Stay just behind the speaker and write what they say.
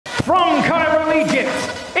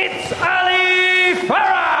it's Ali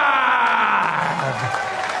Farag!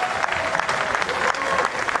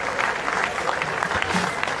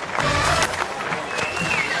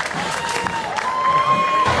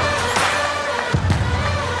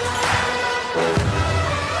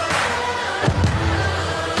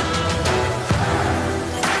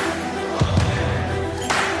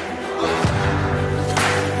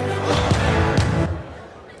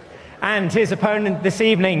 And his opponent this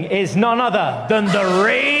evening is none other than the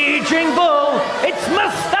Raging Bull. It's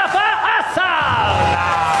Mustafa Asal!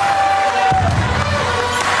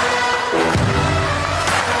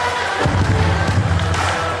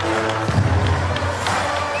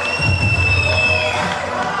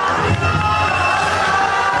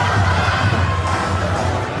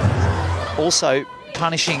 Also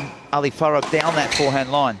punishing Ali Farag down that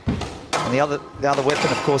forehand line. And the other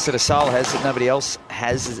weapon, of course, that Asal has that nobody else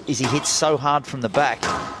has is he hits so hard from the back.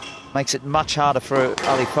 Makes it much harder for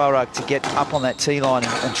Ali Farag to get up on that tee line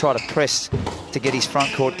and try to press to get his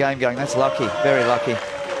front court game going. That's lucky, very lucky.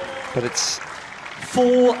 But it's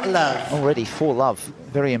 4-love. Already 4-love.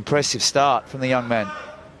 Very impressive start from the young man.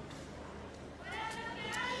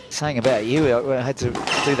 Saying about you, I had to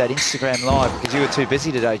do that Instagram live because you were too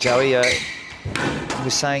busy today, Joey. He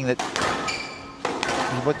was saying that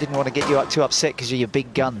he didn't want to get you too upset because of your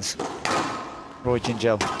big guns, Roy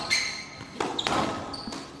Gingell.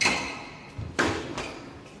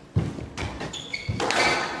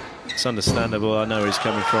 It's understandable. I know where he's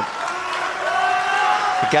coming from.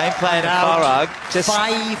 The game plan of Farag, just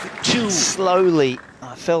 5-2. Slowly,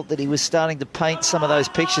 I felt that he was starting to paint some of those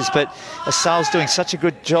pictures, but Asal's doing such a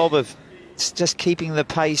good job of just keeping the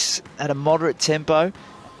pace at a moderate tempo.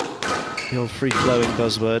 The old free-flowing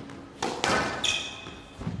buzzword.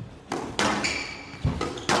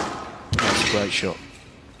 That's a great shot.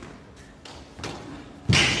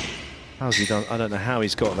 How's he done? I don't know how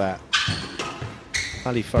he's got that.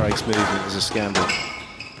 Ali Farag's movement is a scandal.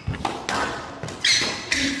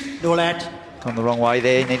 No lad. Gone the wrong way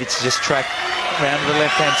there. Needed to just track round to the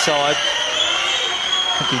left-hand side.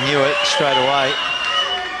 I think he knew it straight away.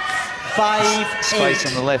 5-8. Space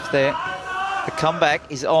on the left there. The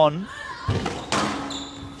comeback is on.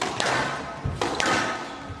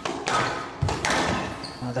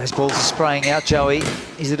 Oh, those balls are spraying out, Joey.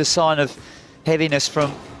 Is it a sign of heaviness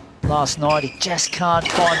from last night? He just can't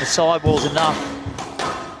find the sidewalls enough.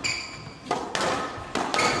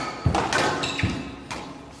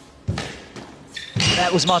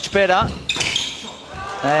 That was much better.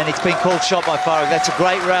 And it's been called shot by Farag. That's a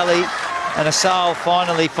great rally. And Asal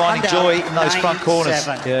finally finding joy in those front corners.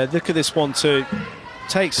 Yeah, look at this one too.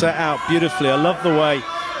 Takes that out beautifully. I love the way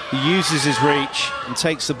he uses his reach and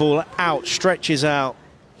takes the ball out, stretches out.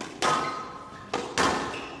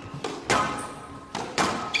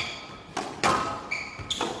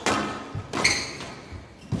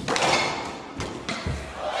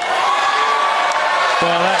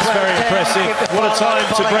 Well, that's very impressive. What a time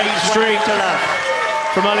to break the streak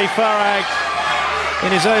from Ali Farag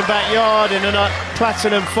in his own backyard in a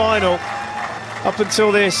platinum final. Up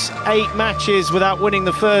until this, 8 matches without winning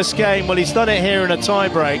the first game. Well, he's done it here in a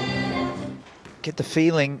tie-break. Get the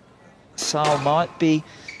feeling Asal might be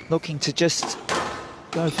looking to just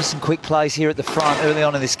go for some quick plays here at the front early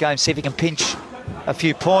on in this game, see if he can pinch a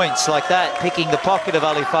few points like that, picking the pocket of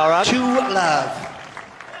Ali Farag. 2-love.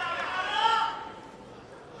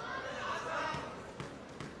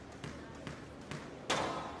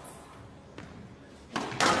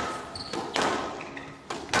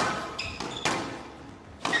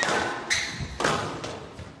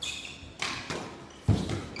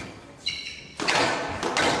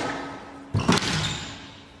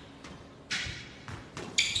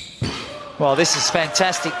 Well, this is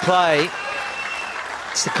fantastic play.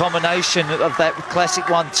 It's the combination of that classic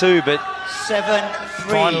 1-2, but 7-3.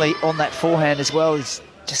 finally on that forehand as well. He's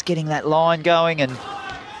just getting that line going and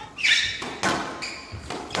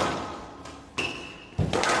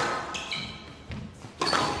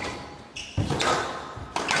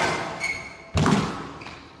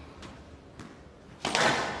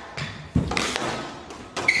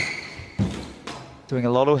doing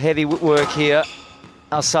a lot of heavy work here.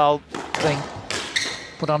 Asal being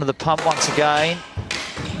put under the pump once again.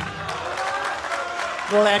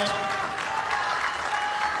 Bullet.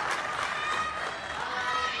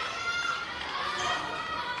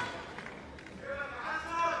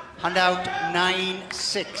 Handout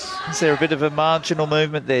 9-6. Is there a bit of a marginal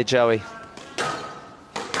movement there, Joey?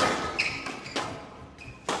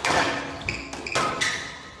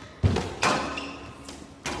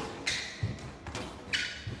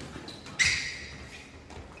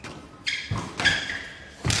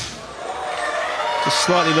 Just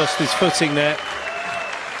slightly lost his footing there.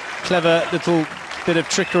 Clever little bit of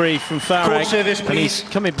trickery from Farag. Court service, and please. he's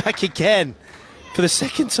coming back again for the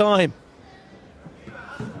second time.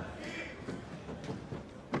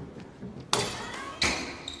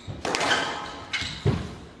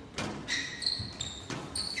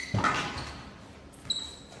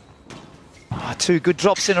 Oh, 2 good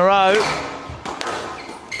drops in a row.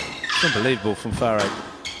 It's unbelievable from Farag.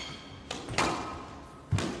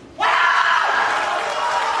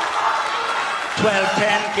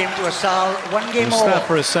 12-10, game to Asal, 1 game more.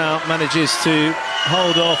 Mustafa Asal manages to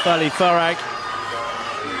hold off Ali Farag.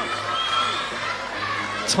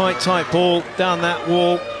 Tight ball down that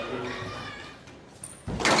wall.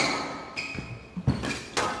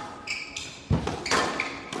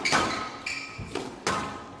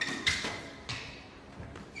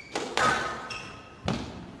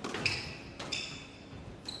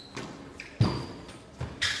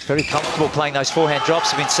 Very comfortable playing those forehand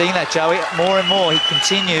drops. We've been seeing that, Joey, more and more. He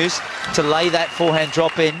continues to lay that forehand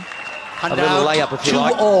drop in. And a little now layup, if you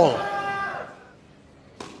like. 2-all.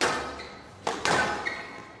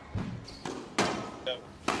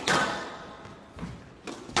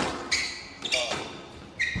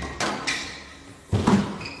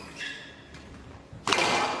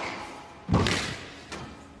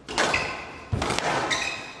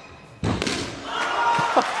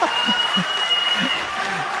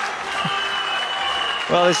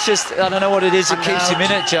 Well, it's just, I don't know what it is that keeps him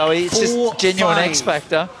in it, Joey. It's just genuine X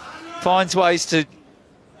factor. Finds ways to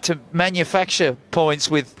manufacture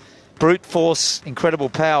points with brute force, incredible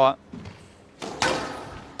power.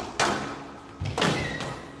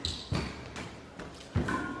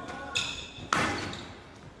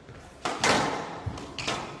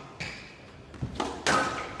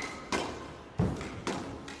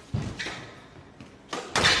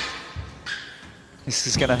 This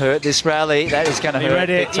is going to hurt, this rally. That is going to hurt. He read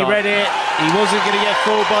it. He wasn't going to get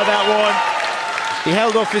fooled by that one. He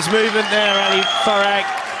held off his movement there, Ali Farag.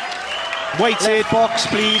 Waited. Left box,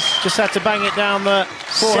 please. Just had to bang it down the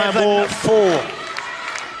forehand ball. 7-4.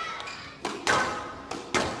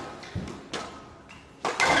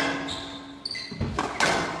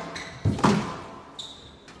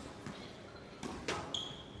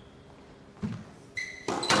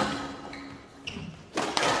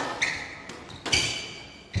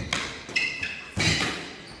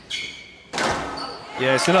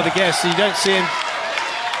 Yeah, it's another guess. You don't see him.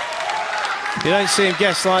 You don't see him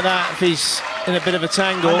guess like that if he's in a bit of a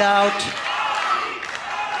tangle. And out.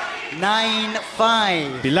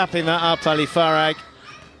 9-5. Be lapping that up, Ali Farag.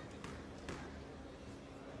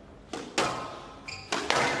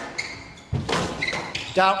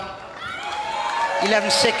 Down.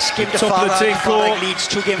 11-6, game to Top of the tin Farag. court. Farag leads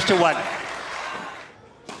 2 games to 1.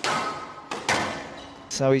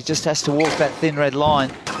 So he just has to walk that thin red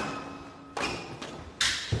line.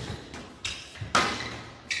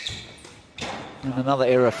 And another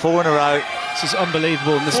error, 4 in a row. This is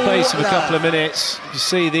unbelievable. In the space of a couple of minutes, you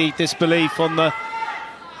see the disbelief in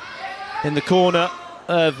the corner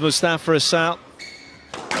of Mustafa Asal.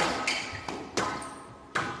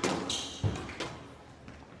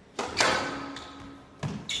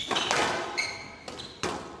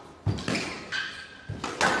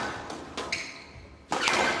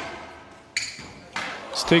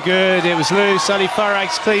 It's too good. It was loose. Ali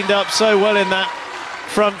Farag's cleaned up so well in that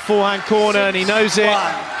front forehand corner, and he knows it.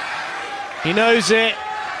 He knows it.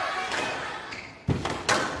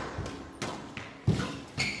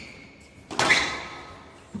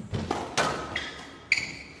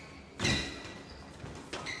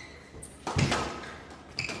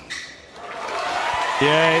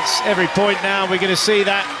 Yeah, it's every point now. We're going to see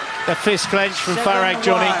that a fist clench from Farag,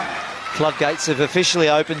 Johnny. Floodgates have officially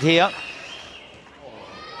opened here.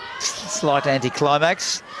 Slight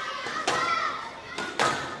anticlimax.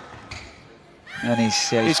 And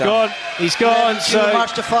he's gone. He's gone. So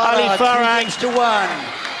Ali Farag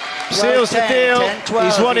seals the deal.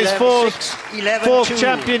 He's won his fourth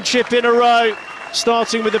championship in a row,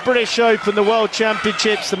 starting with the British Open, the World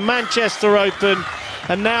Championships, the Manchester Open,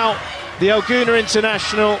 and now the Gouna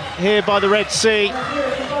International here by the Red Sea.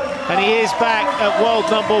 And he is back at world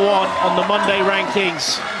 #1 on the Monday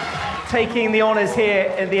rankings. Taking the honours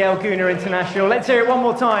here in the Gouna International. Let's hear it one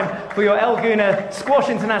more time for your Gouna Squash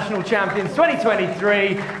International Champions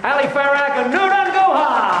 2023, Ali Farag and Gouna.